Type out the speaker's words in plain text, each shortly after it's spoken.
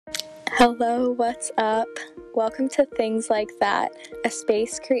Hello, what's up? Welcome to Things Like That, a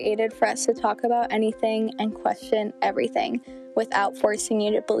space created for us to talk about anything and question everything without forcing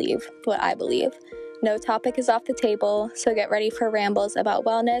you to believe what I believe. No topic is off the table, so get ready for rambles about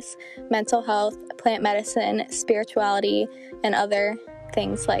wellness, mental health, plant medicine, spirituality, and other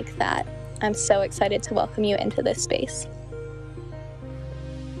things like that. I'm so excited to welcome you into this space.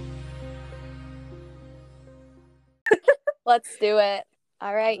 Let's do it.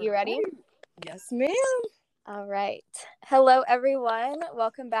 All right, you ready? Yes, ma'am. All right. Hello, everyone.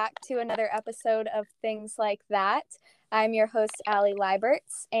 Welcome back to another episode of Things Like That. I'm your host, Allie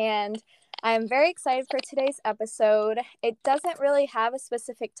Leiberts, and I'm very excited for today's episode. It doesn't really have a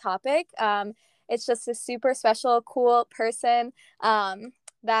specific topic. It's just a super special, cool person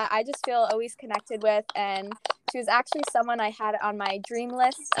that I just feel always connected with, and she was actually someone I had on my dream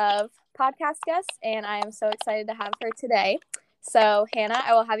list of podcast guests, and I am so excited to have her today. So, Hannah,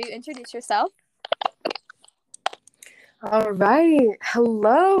 I will have you introduce yourself. All right.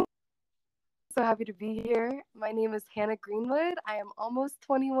 Hello. So happy to be here. My name is Hannah Greenwood. I am almost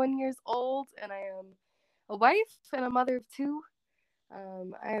 21 years old, and I am a wife and a mother of two.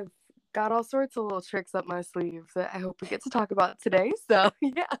 I've got all sorts of little tricks up my sleeve that I hope we get to talk about today. So,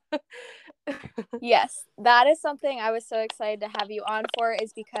 yeah. Yes, that is something I was so excited to have you on for,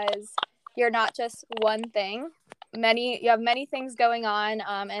 is because you're not just one thing. You have many things going on,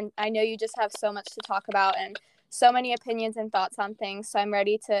 and I know you just have so much to talk about and so many opinions and thoughts on things, so I'm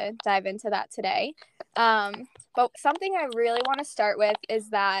ready to dive into that today. But something I really want to start with is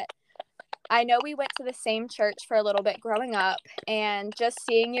that I know we went to the same church for a little bit growing up, and just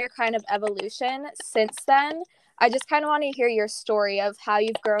seeing your kind of evolution since then, I just kind of want to hear your story of how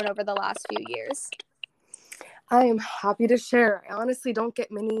you've grown over the last few years. I am happy to share. I honestly don't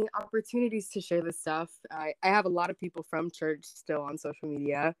get many opportunities to share this stuff. I have a lot of people from church still on social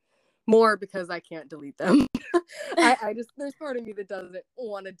media, more because I can't delete them. I just, there's part of me that doesn't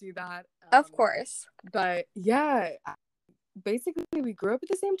want to do that. Of course. But yeah, basically we grew up at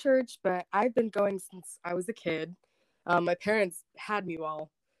the same church, but I've been going since I was a kid. My parents had me while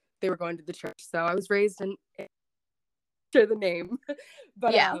they were going to the church, so I was raised in share the name.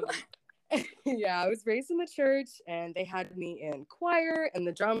 But Yeah. yeah, I was raised in the church, and they had me in choir and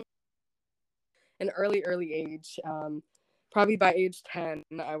the drum an early age. Probably by age 10,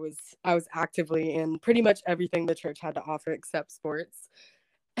 I was actively in pretty much everything the church had to offer except sports.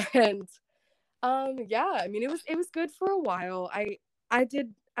 And yeah, I mean it was good for a while. I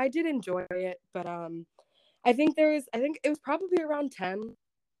did enjoy it, but I think it was probably around 10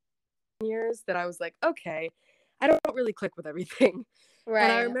 years that I was like, okay, I don't really click with everything. Right.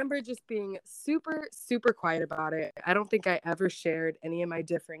 And I remember just being super, super quiet about it. I don't think I ever shared any of my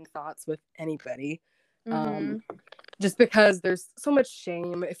differing thoughts with anybody. Just because there's so much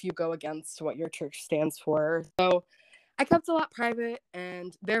shame if you go against what your church stands for. So I kept a lot private,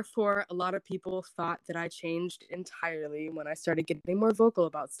 and therefore a lot of people thought that I changed entirely when I started getting more vocal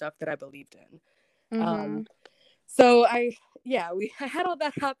about stuff that I believed in. So I had all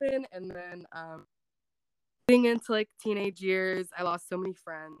that happen, and then getting into like teenage years, I lost so many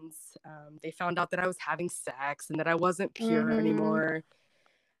friends. They found out that I was having sex and that I wasn't pure anymore,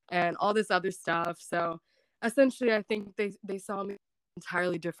 and all this other stuff. So essentially, I think they saw me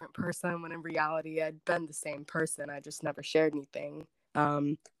entirely different person, when in reality I'd been the same person. I just never shared anything.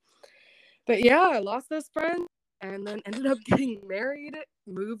 But yeah, I lost those friends, and then ended up getting married,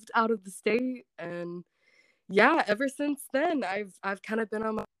 moved out of the state, and yeah, ever since then I've kind of been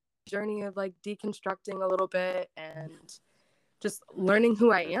on my journey of like deconstructing a little bit and just learning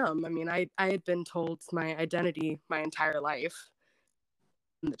who I am. I mean, I had been told my identity my entire life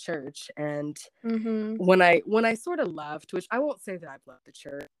in the church, and when I sort of left, which I won't say that I've left the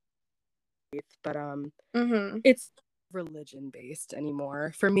church, but it's religion based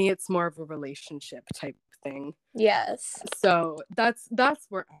anymore. For me, it's more of a relationship type thing. Yes. So that's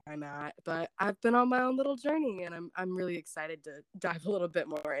where I'm at. But I've been on my own little journey, and I'm really excited to dive a little bit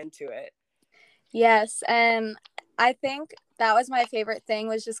more into it. Yes, and I think that was my favorite thing,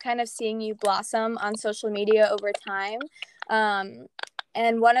 was just kind of seeing you blossom on social media over time.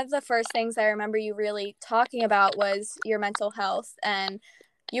 And one of the first things I remember you really talking about was your mental health. And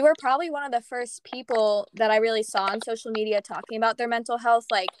you were probably one of the first people that I really saw on social media talking about their mental health,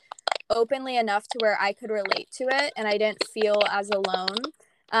 like openly enough to where I could relate to it and I didn't feel as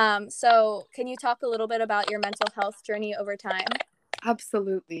alone. So can you talk a little bit about your mental health journey over time?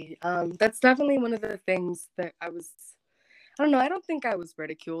 Absolutely. That's definitely one of the things that I don't know, I don't think I was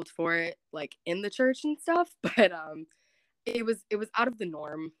ridiculed for it, like in the church and stuff, but it was out of the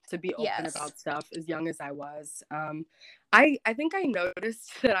norm to be open about stuff as young as I was. I think I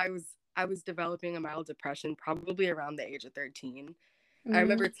noticed that I was I was developing a mild depression probably around the age of 13. I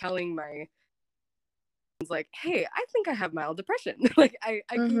remember Mm. telling my like, hey, I think I have mild depression. Like I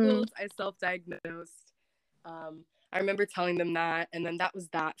Googled, I self-diagnosed. I remember telling them that, and then that was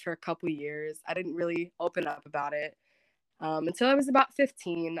that for a couple years. I didn't really open up about it until I was about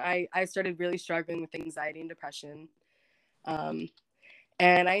 15. I started really struggling with anxiety and depression. Um,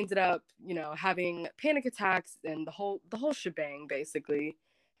 and I ended up, having panic attacks and the whole shebang, basically.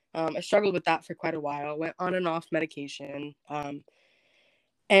 I struggled with that for quite a while, went on and off medication.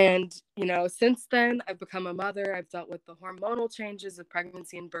 And, since then, I've become a mother. I've dealt with the hormonal changes of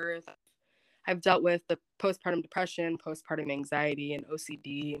pregnancy and birth. I've dealt with the postpartum depression, postpartum anxiety, and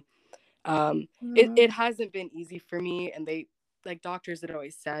OCD. It hasn't been easy for me. And like doctors had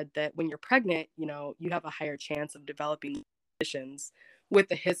always said that when you're pregnant, you have a higher chance of developing conditions with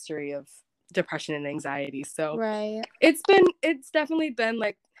the history of depression and anxiety. So Right. it's definitely been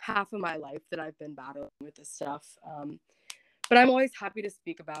like half of my life that I've been battling with this stuff. But I'm always happy to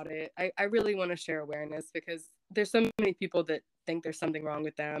speak about it. I really want to share awareness because there's so many people that think there's something wrong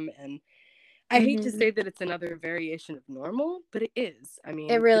with them. And I hate to say that it's another variation of normal, but it is. I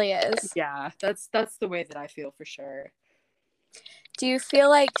mean, it really is. yeah, that's the way that I feel for sure. Do you feel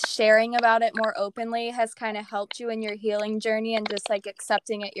like sharing about it more openly has kind of helped you in your healing journey and just like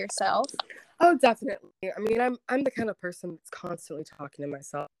accepting it yourself? Oh, definitely. I mean, I'm the kind of person that's constantly talking to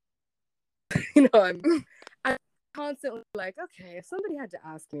myself. I'm constantly like, okay, if somebody had to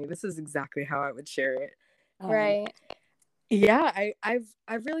ask me, this is exactly how I would share it. Right. Yeah,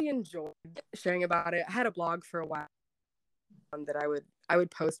 I've really enjoyed sharing about it. I had a blog for a while that I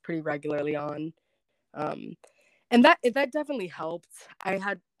would post pretty regularly on. And that definitely helped. I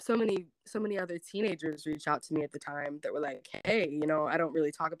had so many other teenagers reach out to me at the time that were like, hey, I don't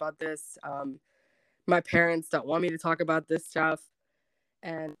really talk about this. My parents don't want me to talk about this stuff.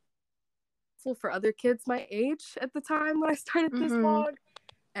 And for other kids my age at the time when I started this blog,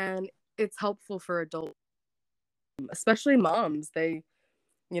 and it's helpful for adults, especially moms. They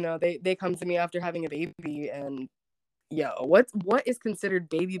come to me after having a baby, and what is considered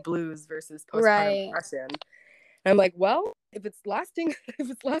baby blues versus postpartum depression? And I'm like, well, if it's lasting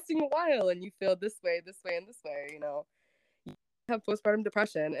a while and you feel this way, and this way, you have postpartum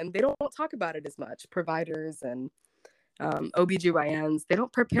depression. And they don't talk about it as much. Providers and OBGYNs, they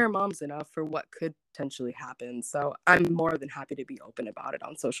don't prepare moms enough for what could potentially happen. So I'm more than happy to be open about it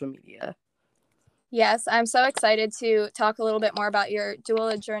on social media. Yes, I'm so excited to talk a little bit more about your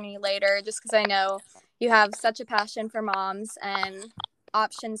doula journey later, just because I know you have such a passion for moms and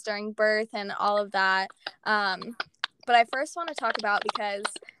options during birth and all of that. But I first want to talk about, because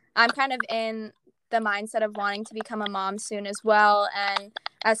I'm kind of in the mindset of wanting to become a mom soon as well. And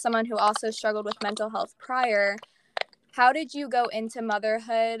as someone who also struggled with mental health prior, how did you go into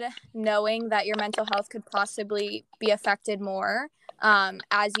motherhood knowing that your mental health could possibly be affected more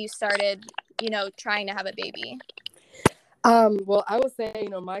as you started, trying to have a baby? Well, I would say,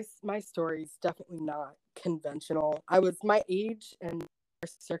 my story is definitely not conventional. I was my age and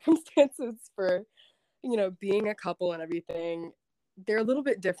circumstances for, being a couple and everything. They're a little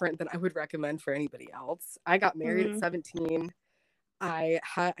bit different than I would recommend for anybody else. I got married at 17. I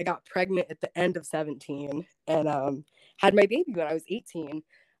got pregnant at the end of 17 and had my baby when I was 18.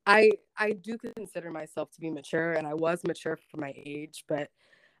 I do consider myself to be mature, and I was mature for my age, but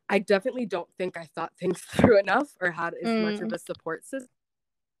I definitely don't think I thought things through enough or had as much of a support system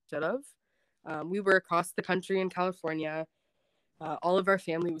as I should have. We were across the country in California. All of our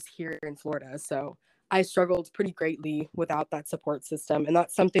family was here in Florida, so I struggled pretty greatly without that support system, and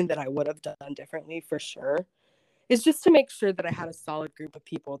that's something that I would have done differently for sure. Is just to make sure that I had a solid group of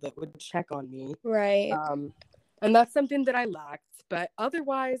people that would check on me. Right. And that's something that I lacked. But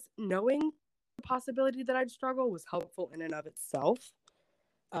otherwise, knowing the possibility that I'd struggle was helpful in and of itself.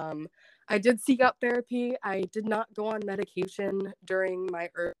 I did seek out therapy. I did not go on medication during my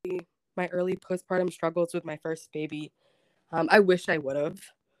early postpartum struggles with my first baby. I wish I would have.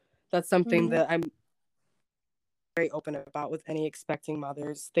 That's something that I'm very open about with any expecting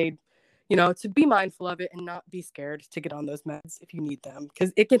mothers. They'd to be mindful of it and not be scared to get on those meds if you need them,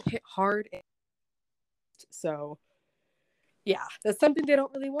 because it can hit hard. So yeah, that's something they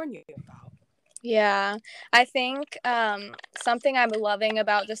don't really warn you about. Yeah, I think something I'm loving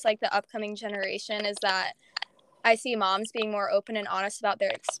about just like the upcoming generation is that I see moms being more open and honest about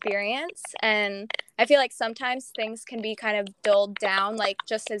their experience. And I feel like sometimes things can be kind of dulled down, like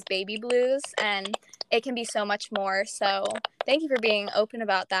just as baby blues, and it can be so much more. So thank you for being open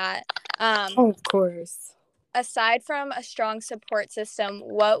about that. Of course. Aside from a strong support system,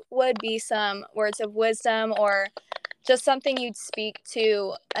 what would be some words of wisdom or just something you'd speak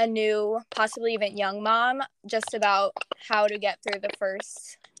to a new, possibly even young mom, just about how to get through the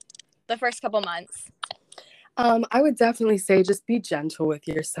first couple months? I would definitely say just be gentle with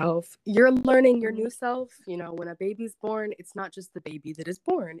yourself. You're learning your new self. You know, when a baby's born, it's not just the baby that is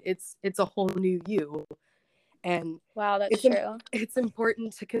born. It's a whole new you. And wow, that's true. It's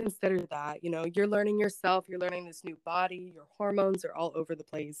important to consider that. You know, you're learning yourself, you're learning this new body, your hormones are all over the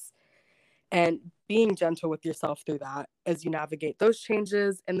place. And being gentle with yourself through that as you navigate those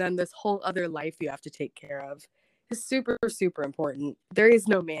changes, and then this whole other life you have to take care of, is super, super important. There is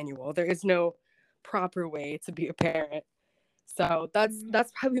no manual. There is no proper way to be a parent. So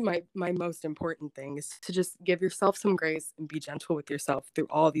that's probably my most important thing, is to just give yourself some grace and be gentle with yourself through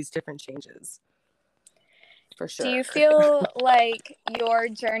all these different changes. For sure. Do you feel like your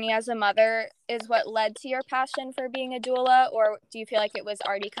journey as a mother is what led to your passion for being a doula, or do you feel like it was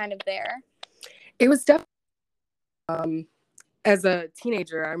already kind of there? It was definitely, as a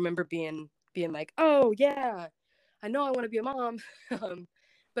teenager, I remember being like, oh yeah, I know I want to be a mom.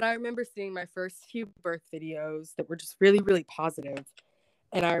 But I remember seeing my first few birth videos that were just really, really positive.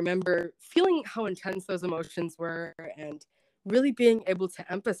 And I remember feeling how intense those emotions were, and really being able to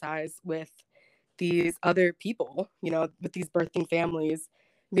empathize with these other people, you know, with these birthing families,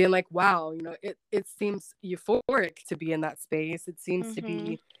 being like, wow, you know, it seems euphoric to be in that space. It seems to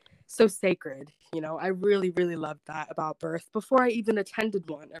be so sacred. You know, I really, really loved that about birth before I even attended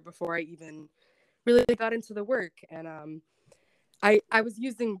one, or before I even really got into the work. And I was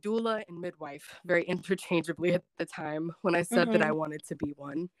using doula and midwife very interchangeably at the time when I said that I wanted to be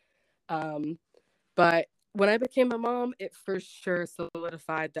one. But when I became a mom, it for sure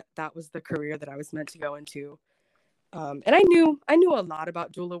solidified that that was the career that I was meant to go into. And I knew a lot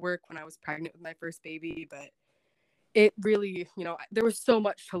about doula work when I was pregnant with my first baby, but it really, you know, there was so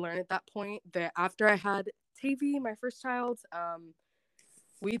much to learn at that point that after I had Tavy, my first child, I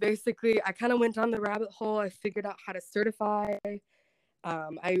kind of went down the rabbit hole. I figured out how to certify.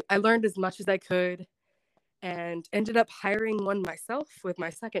 I learned as much as I could, and ended up hiring one myself with my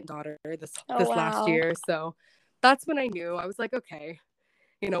second daughter this last year. So that's when I knew. I was like, okay,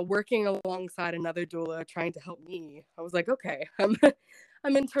 you know, working alongside another doula trying to help me, I was like, okay,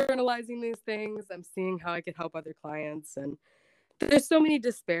 I'm internalizing these things. I'm seeing how I could help other clients. And there's so many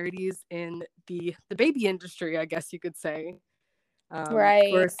disparities in the baby industry, I guess you could say,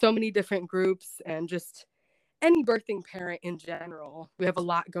 for so many different groups, and just any birthing parent in general. We have a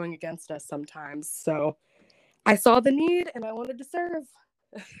lot going against us sometimes. So I saw the need and I wanted to serve.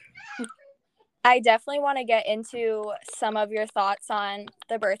 I definitely want to get into some of your thoughts on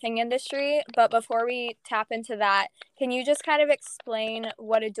the birthing industry, but before we tap into that, can you just kind of explain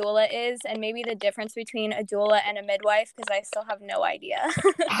what a doula is, and maybe the difference between a doula and a midwife, because I still have no idea.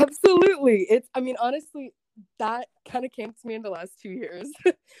 Absolutely. Honestly, that kind of came to me in the last 2 years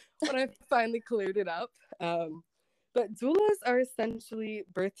when I finally cleared it up. But doulas are essentially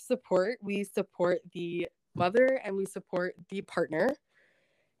birth support. We support the mother and we support the partner.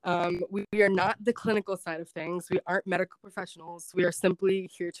 We are not the clinical side of things. We aren't medical professionals. We are simply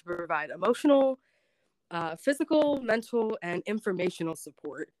here to provide emotional, physical, mental, and informational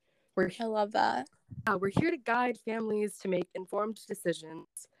support. I love that. We're here to guide families to make informed decisions,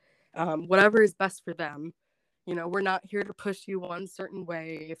 whatever is best for them. You know, we're not here to push you one certain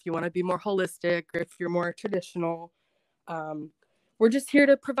way if you want to be more holistic or if you're more traditional. We're just here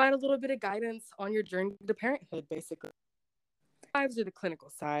to provide a little bit of guidance on your journey to parenthood, basically. Wives are the clinical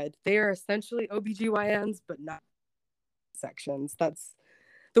side. They are essentially OBGYNs, but not sections. That's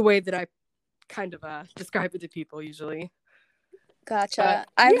the way that I kind of describe it to people usually. Gotcha.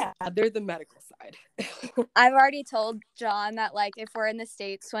 They're the medical side. I've already told John that, like, if we're in the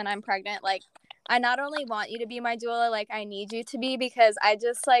States when I'm pregnant, like, I not only want you to be my doula, like, I need you to be, because I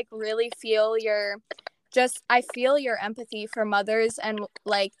just, like, really feel I feel your empathy for mothers, and,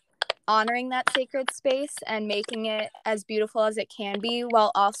 like, honoring that sacred space and making it as beautiful as it can be,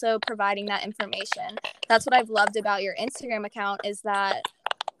 while also providing that information. That's what I've loved about your Instagram account, is that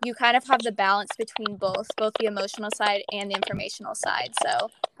you kind of have the balance between both the emotional side and the informational side. So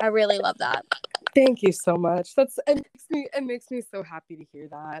I really love that. Thank you so much. It makes me so happy to hear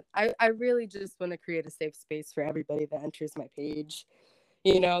that. I really just want to create a safe space for everybody that enters my page,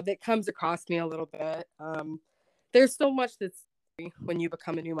 you know, that comes across me a little bit. There's so much that's when you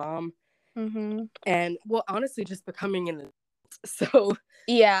become a new mom, and well, honestly, just becoming an adult. So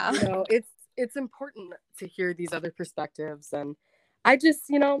yeah, you know, it's important to hear these other perspectives. And I just,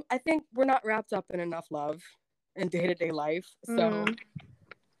 you know, I think we're not wrapped up in enough love in day-to-day life. So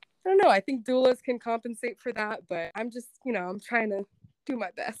I don't know. I think doulas can compensate for that, but I'm just, you know, I'm trying to do my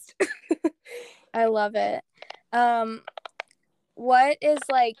best. I love it. Um, what is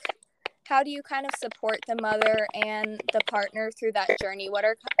like, how do you kind of support the mother and the partner through that journey? What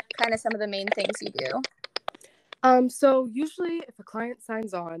are kind of some of the main things you do? So usually if a client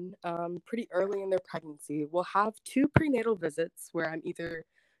signs on pretty early in their pregnancy, we'll have 2 prenatal visits where I'm either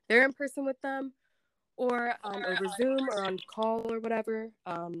there in person with them or over Zoom or on call or whatever.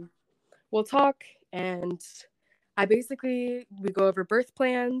 We'll talk, and we go over birth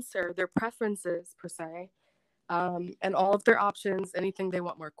plans or their preferences per se, and all of their options, anything they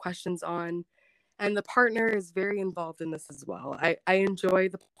want more questions on. And the partner is very involved in this as well. I enjoy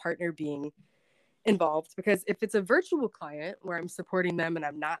the partner being involved because if it's a virtual client where I'm supporting them and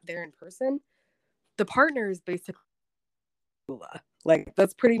I'm not there in person, the partner is basically like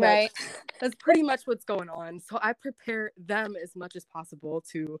that's pretty much what's going on. So I prepare them as much as possible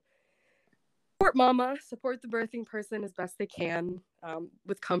to support the birthing person as best they can,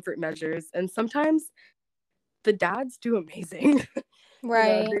 with comfort measures. And sometimes the dads do amazing.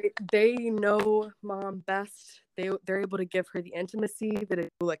 Right. They know mom best. They're able to give her the intimacy that a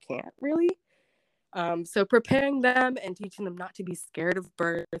doula can't really. So preparing them and teaching them not to be scared of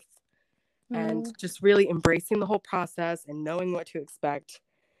birth and just really embracing the whole process and knowing what to expect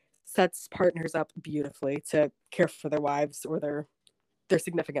sets partners up beautifully to care for their wives or their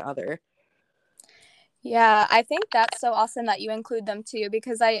significant other. Yeah, I think that's so awesome that you include them too,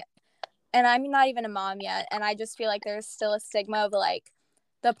 because I'm not even a mom yet, and I just feel like there's still a stigma of like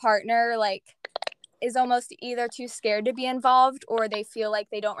the partner like is almost either too scared to be involved or they feel like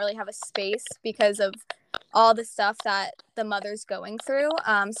they don't really have a space because of all the stuff that the mother's going through.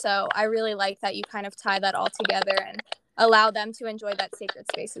 So I really like that you kind of tie that all together and allow them to enjoy that sacred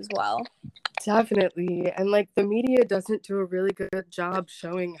space as well. Definitely. And like the media doesn't do a really good job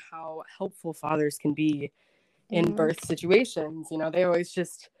showing how helpful fathers can be in birth situations. They always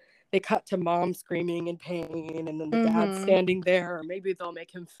they cut to mom screaming in pain and then the dad standing there, or maybe they'll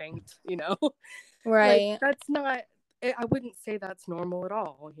make him faint, Right. Like that's not, I wouldn't say that's normal at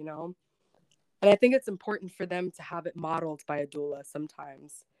all, And I think it's important for them to have it modeled by a doula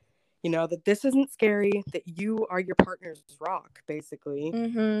sometimes, that this isn't scary, that you are your partner's rock, basically.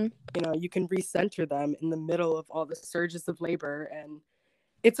 You can recenter them in the middle of all the surges of labor. And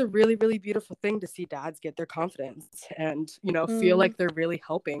it's a really, really beautiful thing to see dads get their confidence and, feel like they're really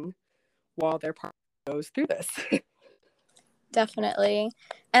helping while their partner goes through this. Definitely.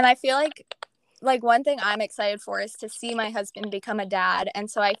 And I feel like one thing I'm excited for is to see my husband become a dad. And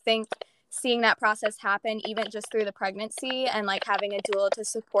so I think seeing that process happen, even just through the pregnancy and like having a doula to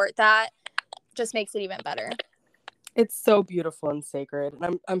support that, just makes it even better. It's so beautiful and sacred,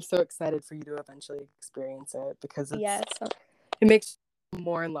 and I'm so excited for you to eventually experience it because it makes you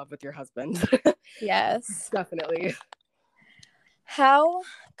more in love with your husband. Yes. Definitely. How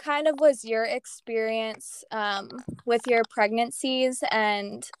kind of was your experience with your pregnancies?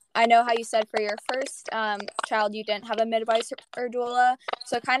 And I know how you said for your first child you didn't have a midwife or doula.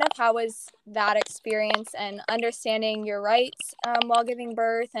 So kind of how was that experience and understanding your rights while giving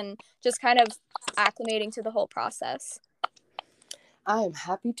birth and just kind of acclimating to the whole process? I'm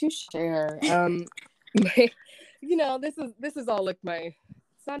happy to share. This is all like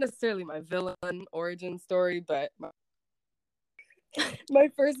it's not necessarily my villain origin story, but my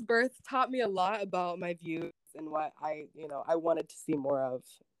first birth taught me a lot about my views and what I wanted to see more of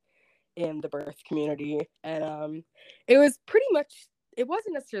in the birth community. And it was pretty much, it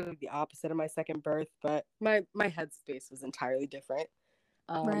wasn't necessarily the opposite of my second birth, but my headspace was entirely different.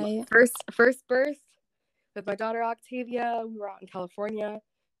 Right. First birth with my daughter Octavia, we were out in California,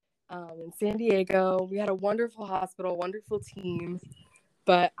 in San Diego. We had a wonderful hospital, wonderful team,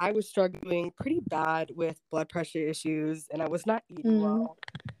 but I was struggling pretty bad with blood pressure issues, and I was not eating well.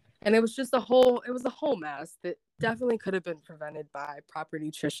 And it was a whole mess that definitely could have been prevented by proper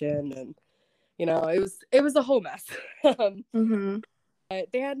nutrition, and it was a whole mess. But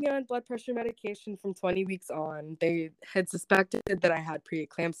they had me on blood pressure medication from 20 weeks on. They had suspected that I had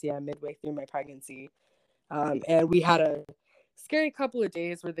preeclampsia midway through my pregnancy. And we had a scary couple of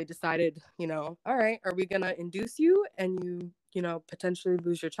days where they decided, all right, are we going to induce you and you, potentially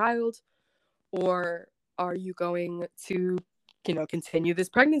lose your child? Or are you going to, continue this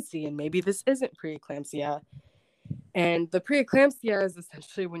pregnancy and maybe this isn't preeclampsia? And the preeclampsia is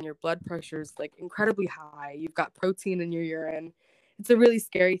essentially when your blood pressure is like incredibly high. You've got protein in your urine. It's a really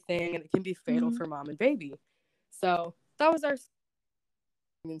scary thing, and it can be fatal for mom and baby. So that was our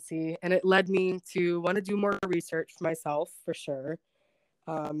pregnancy, and it led me to want to do more research for myself, for sure.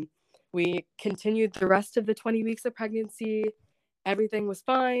 We continued the rest of the 20 weeks of pregnancy. Everything was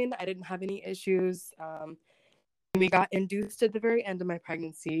fine. I didn't have any issues. we got induced at the very end of my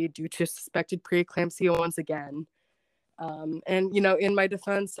pregnancy due to suspected preeclampsia once again. And, you know, in my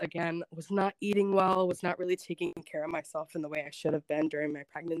defense, again, was not eating well, was not really taking care of myself in the way I should have been during my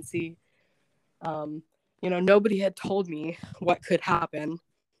pregnancy. You know, nobody had told me what could happen.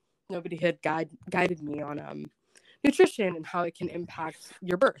 Nobody had guided me on nutrition and how it can impact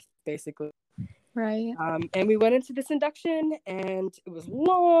your birth, basically. Right. And we went into this induction, and it was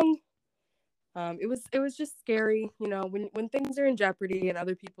long. It was just scary, you know, when things are in jeopardy and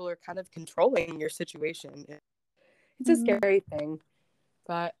other people are kind of controlling your situation. It's a scary thing.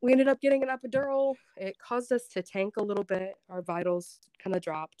 But we ended up getting an epidural. It caused us to tank a little bit. Our vitals kind of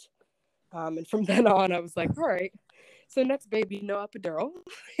dropped. And from then on, I was like, all right, so next baby, no epidural.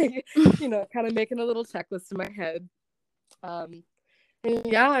 You know, kind of making a little checklist in my head. And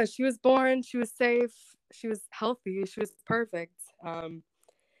yeah, she was born. She was safe. She was healthy. She was perfect. But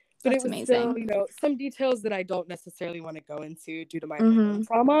That's it was amazing. still, you know, some details that I don't necessarily want to go into due to my own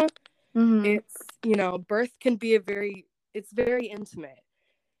trauma. It's, you know, birth can be it's very intimate.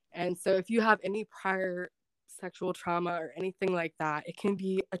 And so if you have any prior sexual trauma or anything like that, it can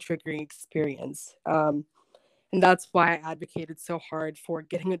be a triggering experience. And that's why I advocated so hard for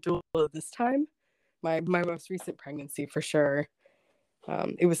getting a doula this time. My most recent pregnancy, for sure.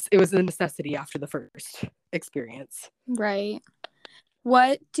 It was a necessity after the first experience. Right.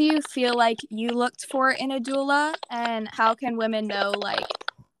 What do you feel like you looked for in a doula, and how can women know, like,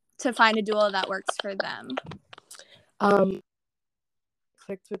 to find a doula that works for them?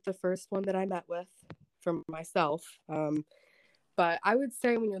 Clicked with the first one that I met with for myself. But I would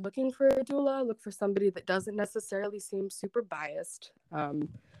say when you're looking for a doula, look for somebody that doesn't necessarily seem super biased,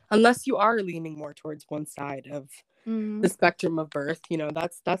 unless you are leaning more towards one side of the spectrum of birth. You know,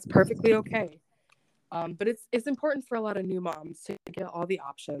 that's perfectly okay. But it's important for a lot of new moms to get all the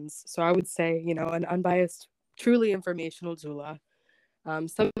options. So I would say, you know, an unbiased, truly informational doula,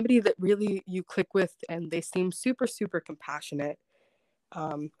 somebody that really you click with and they seem super, super compassionate.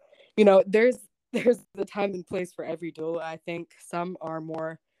 You know, there's a time and place for every doula. I think some are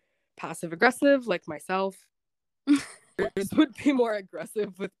more passive aggressive, like myself. Others would be more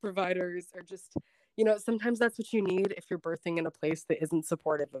aggressive with providers, or just, you know, sometimes that's what you need if you're birthing in a place that isn't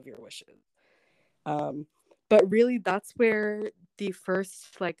supportive of your wishes. But really, that's where the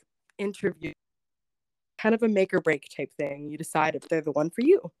first like interview, kind of a make or break type thing. You decide if they're the one for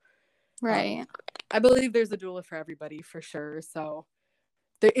you. Right. I believe there's a doula for everybody, for sure. So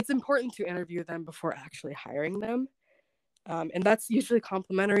it's important to interview them before actually hiring them. And that's usually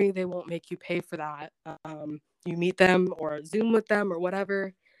complimentary. They won't make you pay for that. You meet them or Zoom with them or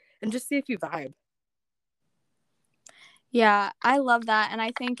whatever, and just see if you vibe. Yeah, I love that. And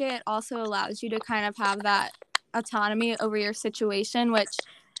I think it also allows you to kind of have that autonomy over your situation, which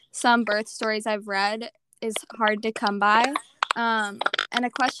some birth stories I've read is hard to come by. And a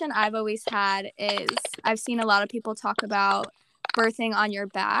question I've always had is, I've seen a lot of people talk about birthing on your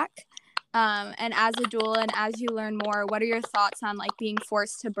back. And as a doula and as you learn more, what are your thoughts on like being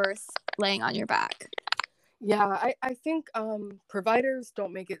forced to birth laying on your back? Yeah, I think providers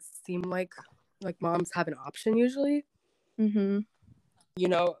don't make it seem like moms have an option usually. You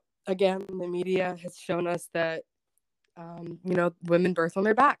know, again, the media has shown us that, you know, women birth on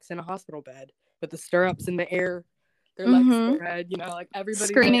their backs in a hospital bed with the stirrups in the air, their legs spread, you know, like everybody's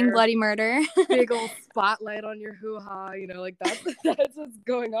screaming there, bloody murder. big old spotlight on your hoo-ha, you know, like that's what's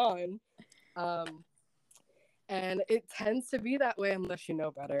going on. And it tends to be that way unless you know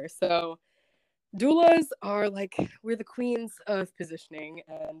better. So doulas are like, we're the queens of positioning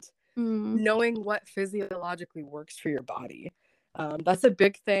and knowing what physiologically works for your body. That's a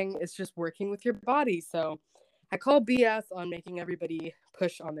big thing. It's just working with your body. So I call BS on making everybody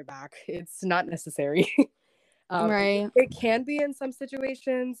push on their back. It's not necessary. Right. It can be in some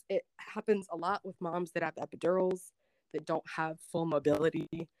situations. It happens a lot with moms that have epidurals that don't have full mobility.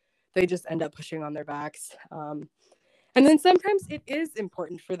 They just end up pushing on their backs. And then sometimes it is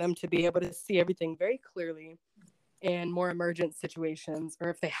important for them to be able to see everything very clearly in more emergent situations, or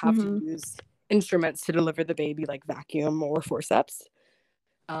if they have to use instruments to deliver the baby, like vacuum or forceps.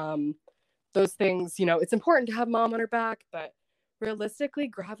 Those things, you know, it's important to have mom on her back, but realistically,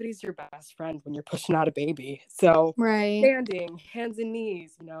 gravity's your best friend when you're pushing out a baby. So standing, hands and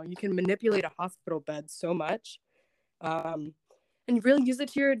knees, you know, you can manipulate a hospital bed so much, and you really use it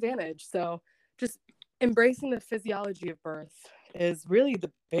to your advantage. So just embracing the physiology of birth is really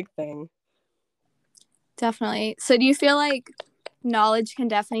the big thing. Definitely. So do you feel like knowledge can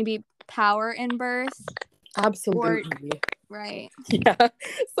definitely be power in birth? Absolutely. Right. Yeah.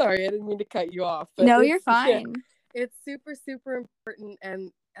 Sorry, I didn't mean to cut you off. But no, you're fine. Yeah, it's super, super important.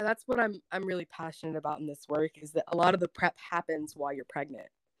 And that's what I'm really passionate about in this work, is that a lot of the prep happens while you're pregnant.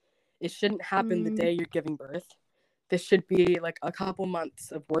 It shouldn't happen the day you're giving birth. This should be like a couple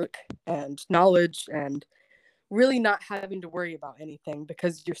months of work and knowledge and really not having to worry about anything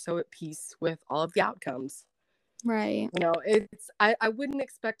because you're so at peace with all of the outcomes. Right. You know, I wouldn't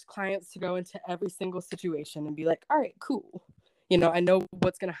expect clients to go into every single situation and be like, all right, cool. You know, I know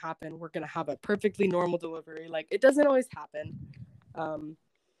what's going to happen. We're going to have a perfectly normal delivery. Like, it doesn't always happen.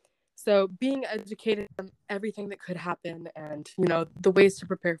 So being educated on everything that could happen and, you know, the ways to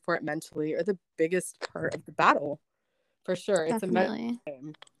prepare for it mentally are the biggest part of the battle, for sure. Definitely. It's a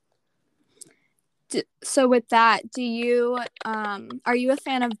mental game. So with that, are you a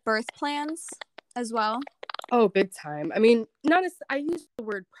fan of birth plans as well? Oh, big time. I mean, I use the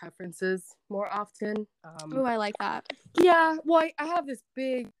word preferences more often. Oh, I like that. Yeah, well, I have this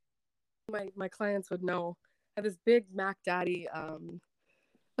big, my clients would know, I have this big Mac Daddy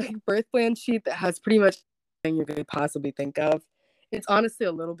like birth plan sheet that has pretty much everything you could possibly think of. It's honestly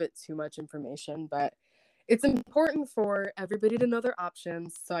a little bit too much information, but it's important for everybody to know their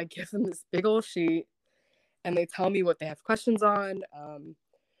options. So I give them this big old sheet and they tell me what they have questions on,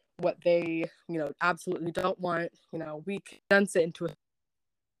 what they, you know, absolutely don't want. You know, we condense it into a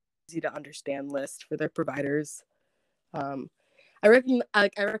easy to understand list for their providers. I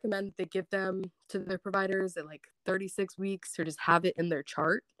recommend they give them to their providers at like 36 weeks or just have it in their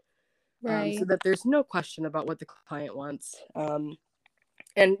chart, Right. so that there's no question about what the client wants.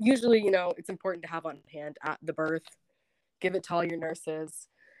 And usually, you know, it's important to have on hand at the birth, give it to all your nurses.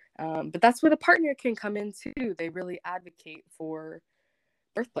 But that's where the partner can come in too. They really advocate for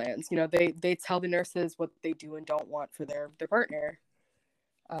birth plans. You know, they tell the nurses what they do and don't want for their partner.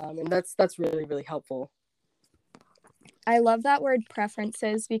 And that's really, really helpful. I love that word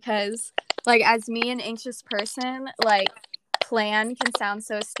preferences because, like, as me, an anxious person, like, plan can sound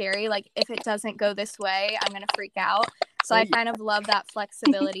so scary. Like, if it doesn't go this way, I'm going to freak out. So I kind of love that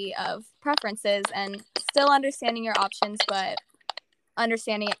flexibility of preferences and still understanding your options, but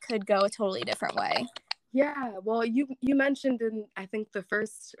understanding it could go a totally different way. Yeah, well, you mentioned in, I think, the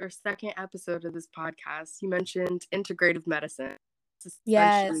first or second episode of this podcast, you mentioned integrative medicine.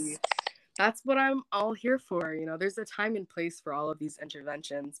 Yes. That's what I'm all here for. You know, there's a time and place for all of these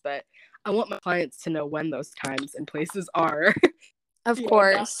interventions, but I want my clients to know when those times and places are. Of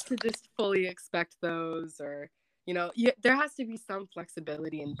course. Not to just fully expect those, or, you know, there has to be some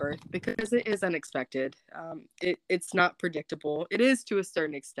flexibility in birth because it is unexpected. It's not predictable. It is to a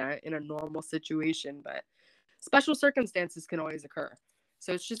certain extent in a normal situation, but special circumstances can always occur.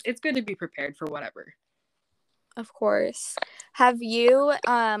 So it's good to be prepared for whatever. Of course. Have you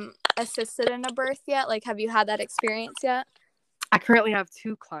assisted in a birth yet? Like, have you had that experience yet? I currently have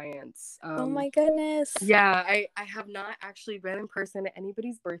 2 clients. Oh my goodness. Yeah, I have not actually been in person at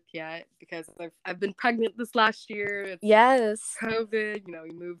anybody's birth yet because I've been pregnant this last year. Yes. COVID, you know,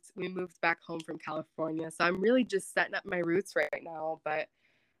 we moved back home from California. So I'm really just setting up my roots right now, but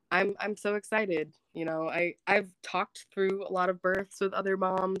I'm so excited. You know, I've talked through a lot of births with other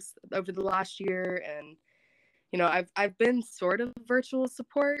moms over the last year, and you know, I've been sort of virtual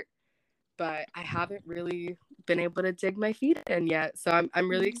support, but I haven't really been able to dig my feet in yet. So I'm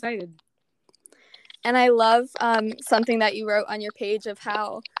really excited. And I love something that you wrote on your page of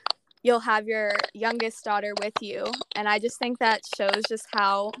how you'll have your youngest daughter with you. And I just think that shows just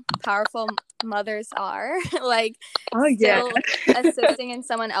how powerful mothers are. Like, still assisting in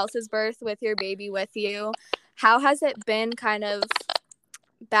someone else's birth with your baby with you. How has it been kind of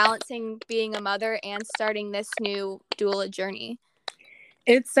balancing being a mother and starting this new doula journey?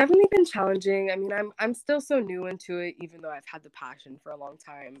 It's definitely been challenging. I mean, I'm still so new into it, even though I've had the passion for a long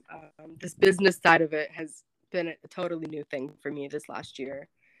time. This business side of it has been a totally new thing for me this last year.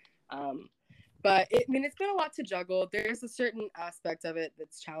 But it's been a lot to juggle. There's a certain aspect of it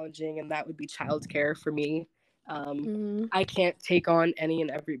that's challenging, and that would be childcare for me. I can't take on any and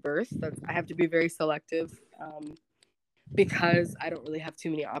every birth. I have to be very selective. Because I don't really have too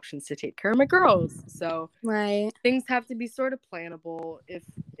many options to take care of my girls. So things have to be sort of plannable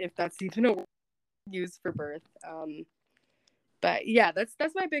if that's even a word used for birth. But yeah,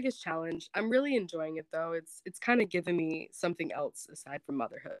 that's my biggest challenge. I'm really enjoying it though. It's kind of given me something else aside from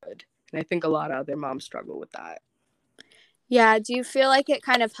motherhood. And I think a lot of other moms struggle with that. Yeah, do you feel like it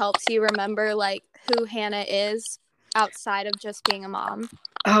kind of helps you remember like who Hannah is outside of just being a mom?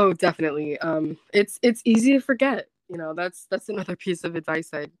 Oh, definitely. It's easy to forget. You know, that's another piece of advice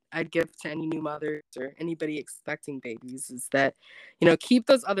I'd give to any new mothers or anybody expecting babies is that, you know, keep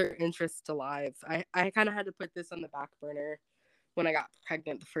those other interests alive. I kind of had to put this on the back burner when I got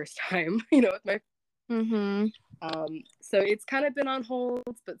pregnant the first time, you know, with my So it's kind of been on hold,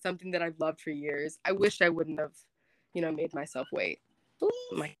 but something that I've loved for years. I wish I wouldn't have, made myself wait. Ooh,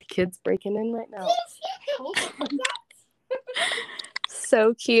 my kid's breaking in right now.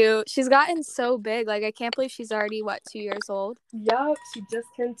 So cute. She's gotten so big. Like, I can't believe she's already, 2 years old? Yup, she just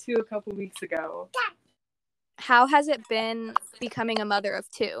turned 2 a couple weeks ago. How has it been becoming a mother of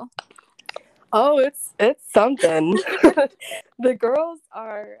 2? Oh, it's something. The girls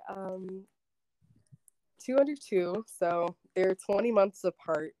are 2 under 2, so they're 20 months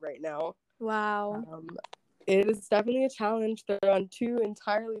apart right now. Wow. It is definitely a challenge. They're on 2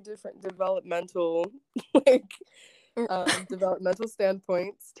 entirely different developmental developmental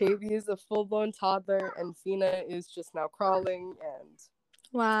standpoints. Tavy is a full-blown toddler, and Fina is just now crawling, and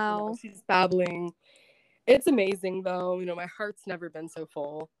wow, she's babbling. It's amazing, though. My heart's never been so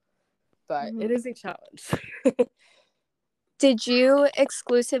full, but it is a challenge. Did you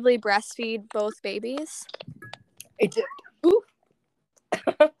exclusively breastfeed both babies? I did. Ooh.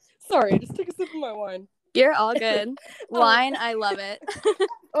 Sorry, I just took a sip of my wine. You're all good. Wine, I love it.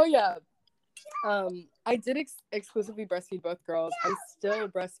 Oh, yeah. I did exclusively breastfeed both girls. I'm still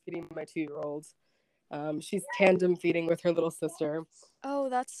breastfeeding my 2-year-old. She's tandem feeding with her little sister. Oh,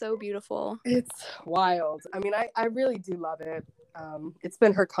 that's so beautiful. It's wild. I mean, I really do love it. It's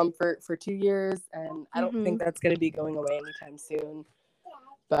been her comfort for 2 years, and I don't think that's going to be going away anytime soon.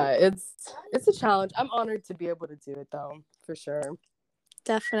 But it's a challenge. I'm honored to be able to do it, though, for sure.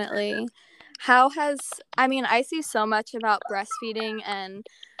 Definitely. I see so much about breastfeeding and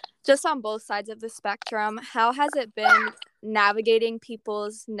just on both sides of the spectrum. How has it been navigating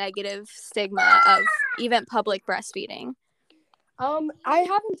people's negative stigma of even public breastfeeding? I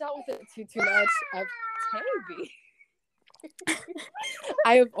haven't dealt with it too much.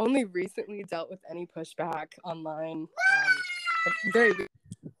 I have only recently dealt with any pushback online. I've very recently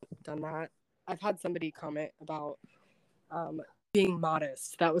done that. I've had somebody comment about being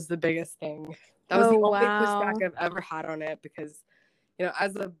modest. That was the biggest thing. That was the only pushback I've ever had on it, because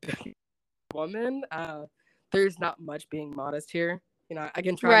as a big woman, there's not much being modest here. I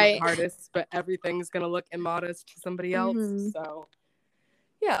can try my hardest, but everything's gonna look immodest to somebody else. So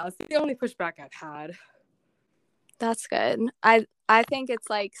yeah, it's the only pushback I've had. That's good. I think it's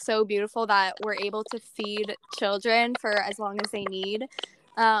so beautiful that we're able to feed children for as long as they need.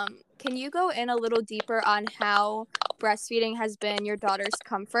 Can you go in a little deeper on how breastfeeding has been your daughter's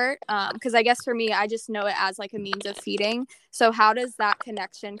comfort? Because I guess for me, I just know it as a means of feeding. So how does that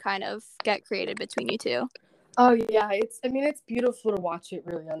connection kind of get created between you two? Oh yeah, it's beautiful to watch it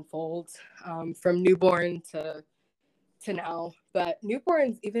really unfold, from newborn to now. But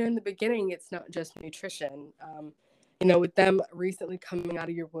newborns, even in the beginning, it's not just nutrition. With them recently coming out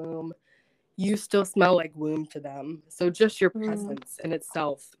of your womb, you still smell like womb to them. So just your presence in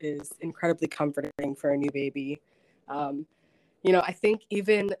itself is incredibly comforting for a new baby. I think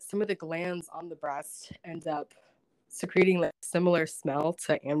even some of the glands on the breast end up secreting similar smell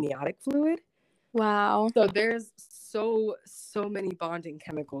to amniotic fluid. Wow. So there's so many bonding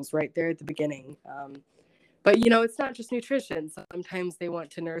chemicals right there at the beginning. But it's not just nutrition. Sometimes they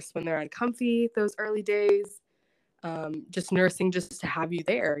want to nurse when they're uncomfy those early days. Just nursing just to have you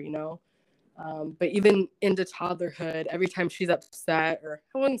there, But even into toddlerhood, every time she's upset, or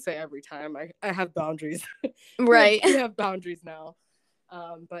I wouldn't say every time, I have boundaries. Right. We have boundaries now.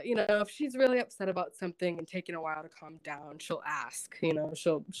 But if she's really upset about something and taking a while to calm down, she'll ask.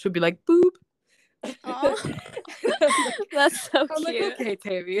 She'll be like, "Boop." That's so I'm cute. like, okay,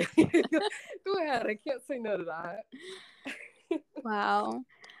 Tavy, go ahead. I can't say no to that. Wow.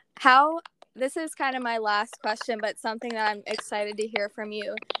 This is kind of my last question, but something that I'm excited to hear from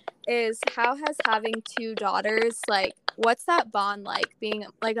you is, how has having 2 daughters, what's that bond like, being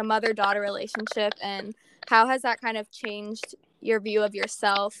a mother-daughter relationship, and how has that kind of changed your view of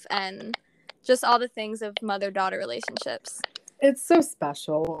yourself and just all the things of mother-daughter relationships? It's so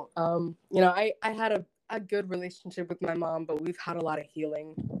special. I had a good relationship with my mom, but we've had a lot of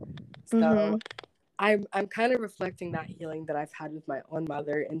healing. So I'm kind of reflecting that healing that I've had with my own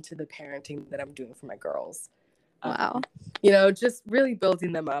mother into the parenting that I'm doing for my girls. Wow. Just really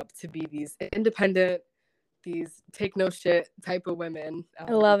building them up to be these independent, these take no shit type of women.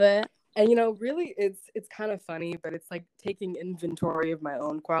 I love it. And really it's kind of funny, but it's like taking inventory of my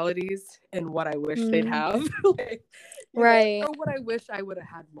own qualities and what I wish they'd have. Right. Or what I wish I would have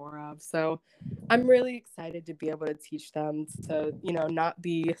had more of. So I'm really excited to be able to teach them to, not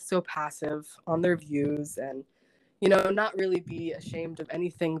be so passive on their views, and, not really be ashamed of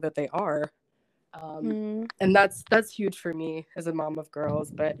anything that they are. And that's huge for me as a mom of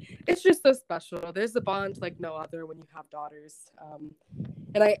girls, but it's just so special. There's a bond like no other when you have daughters.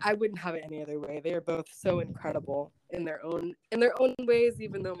 And I wouldn't have it any other way. They are both so incredible in their own ways,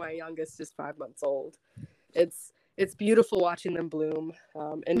 even though my youngest is 5 months old. It's beautiful watching them bloom,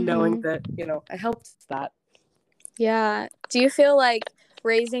 and knowing that, you know, I helped that. Yeah. Do you feel like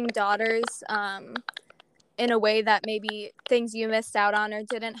raising daughters in a way that maybe things you missed out on or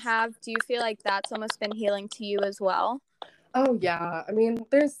didn't have, do you feel like that's almost been healing to you as well? Oh, yeah. I mean,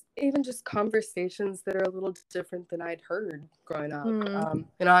 there's even just conversations that are a little different than I'd heard growing up.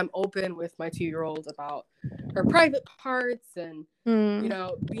 You know, I'm open with my 2-year-old about her private parts and, you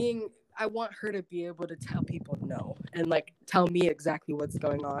know, I want her to be able to tell people no and, like, tell me exactly what's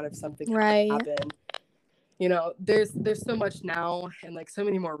going on if something happened. You know, there's so much now and, like, so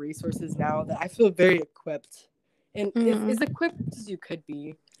many more resources now that I feel very equipped and as equipped as you could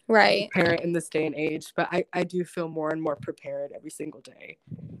be. As a parent in this day and age, but I do feel more and more prepared every single day.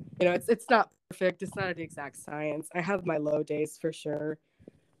 You know, it's not perfect. It's not an exact science. I have my low days for sure,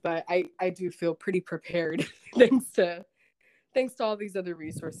 but I do feel pretty prepared thanks to all these other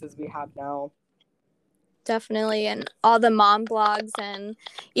resources we have now. Definitely. And all the mom blogs and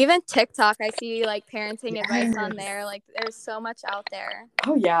even TikTok, I see like parenting advice on there. Like there's so much out there.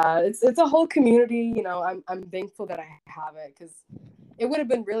 Oh yeah, it's a whole community. You know, I'm thankful that I have it, because it would have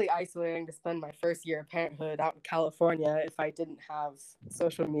been really isolating to spend my first year of parenthood out in California if I didn't have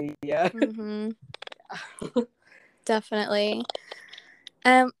social media. Definitely.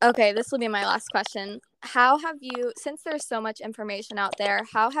 Okay, this will be my last question. How have you, since there's so much information out there,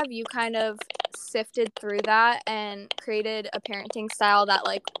 how have you kind of sifted through that and created a parenting style that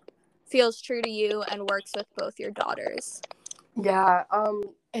like feels true to you and works with both your daughters? Yeah,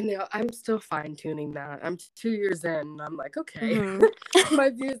 and you know, I'm still fine-tuning that. I'm 2 years in, and I'm like, okay, my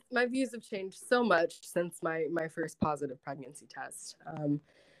views have changed so much since my first positive pregnancy test.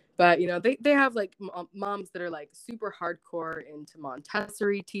 But you know, they have like moms that are like super hardcore into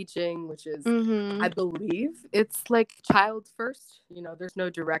Montessori teaching, which is, I believe it's like child first. You know, there's no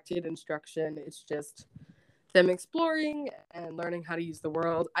directed instruction. It's just them exploring and learning how to use the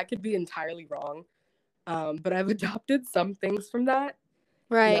world. I could be entirely wrong. But I've adopted some things from that.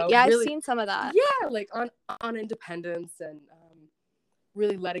 Right. You know, yeah, really, I've seen some of that. Yeah, like on independence and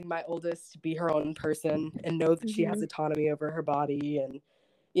really letting my oldest be her own person and know that she has autonomy over her body, and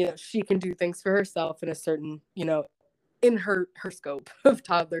you know, she can do things for herself in a certain, you know, in her scope of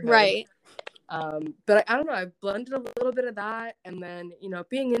toddlerhood. Right. But I don't know, I've blended a little bit of that, and then, you know,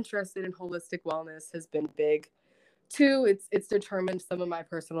 being interested in holistic wellness has been big too. It's determined some of my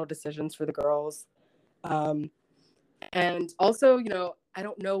personal decisions for the girls. And also, you know, I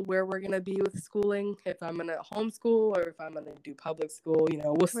don't know where we're going to be with schooling, if I'm going to homeschool or if I'm going to do public school. You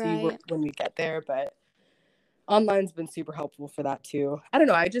know, we'll see when we get there, but online's been super helpful for that too. I don't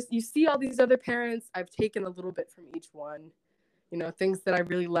know, you see all these other parents, I've taken a little bit from each one, you know, things that I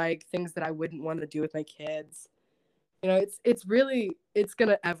really like, things that I wouldn't want to do with my kids. You know, it's going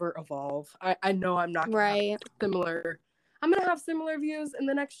to ever evolve. I know I'm not going to have similar views in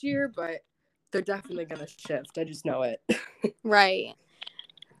the next year, but they're definitely going to shift. I just know it. Right.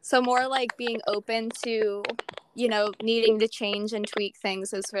 So more like being open to, you know, needing to change and tweak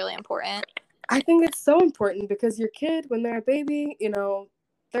things is really important. I think it's so important, because your kid, when they're a baby, you know,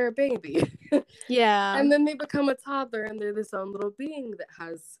 they're a baby. Yeah. And then they become a toddler and they're this own little being that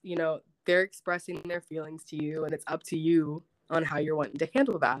has, you know, they're expressing their feelings to you, and it's up to you on how you're wanting to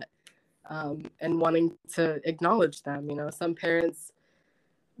handle that. And wanting to acknowledge them. You know, some parents,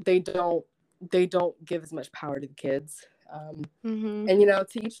 they don't give as much power to the kids. And, you know,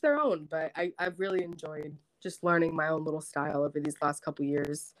 to each their own. But I've really enjoyed just learning my own little style over these last couple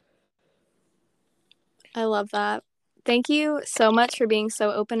years. I love that. Thank you so much for being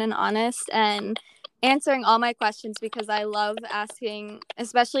so open and honest and answering all my questions, because I love asking,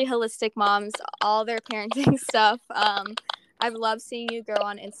 especially holistic moms, all their parenting stuff. I've loved seeing you grow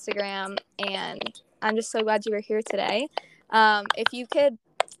on Instagram, and I'm just so glad you were here today. If you could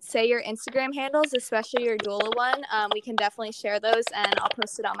say your Instagram handles, especially your doula one, we can definitely share those, and I'll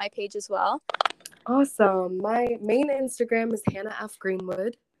post it on my page as well. Awesome. My main Instagram is Hannah F.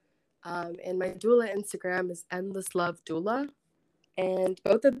 Greenwood. And my doula Instagram is Endless Love Doula. And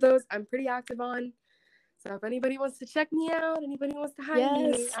both of those I'm pretty active on. So if anybody wants to check me out, anybody wants to hire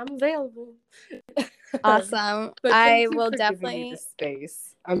me, I'm available. Awesome. I will definitely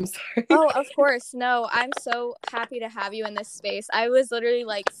space. I'm sorry. Oh, of course. No, I'm so happy to have you in this space. I was literally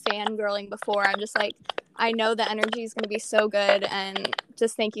like fangirling before. I'm just like, I know the energy is going to be so good, and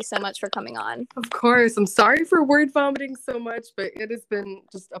just thank you so much for coming on. Of course. I'm sorry for word vomiting so much, but it has been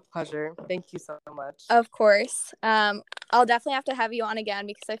just a pleasure. Thank you so much. Of course. I'll definitely have to have you on again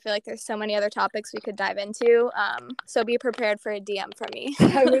because I feel like there's so many other topics we could dive into. So be prepared for a DM from me.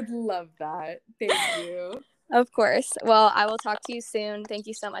 I would love that. Thank you. Of course. Well, I will talk to you soon. Thank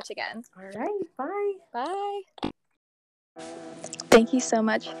you so much again. All right. Bye. Bye. Thank you so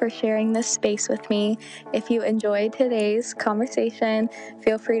much for sharing this space with me. If you enjoyed today's conversation,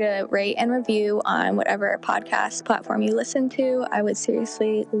 feel free to rate and review on whatever podcast platform you listen to. I would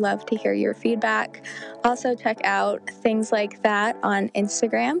seriously love to hear your feedback. Also, check out Things Like That on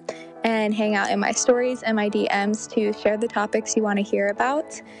Instagram and hang out in my stories and my DMs to share the topics you want to hear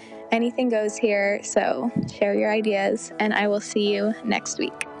about. Anything goes here, so share your ideas, and I will see you next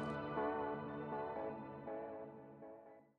week.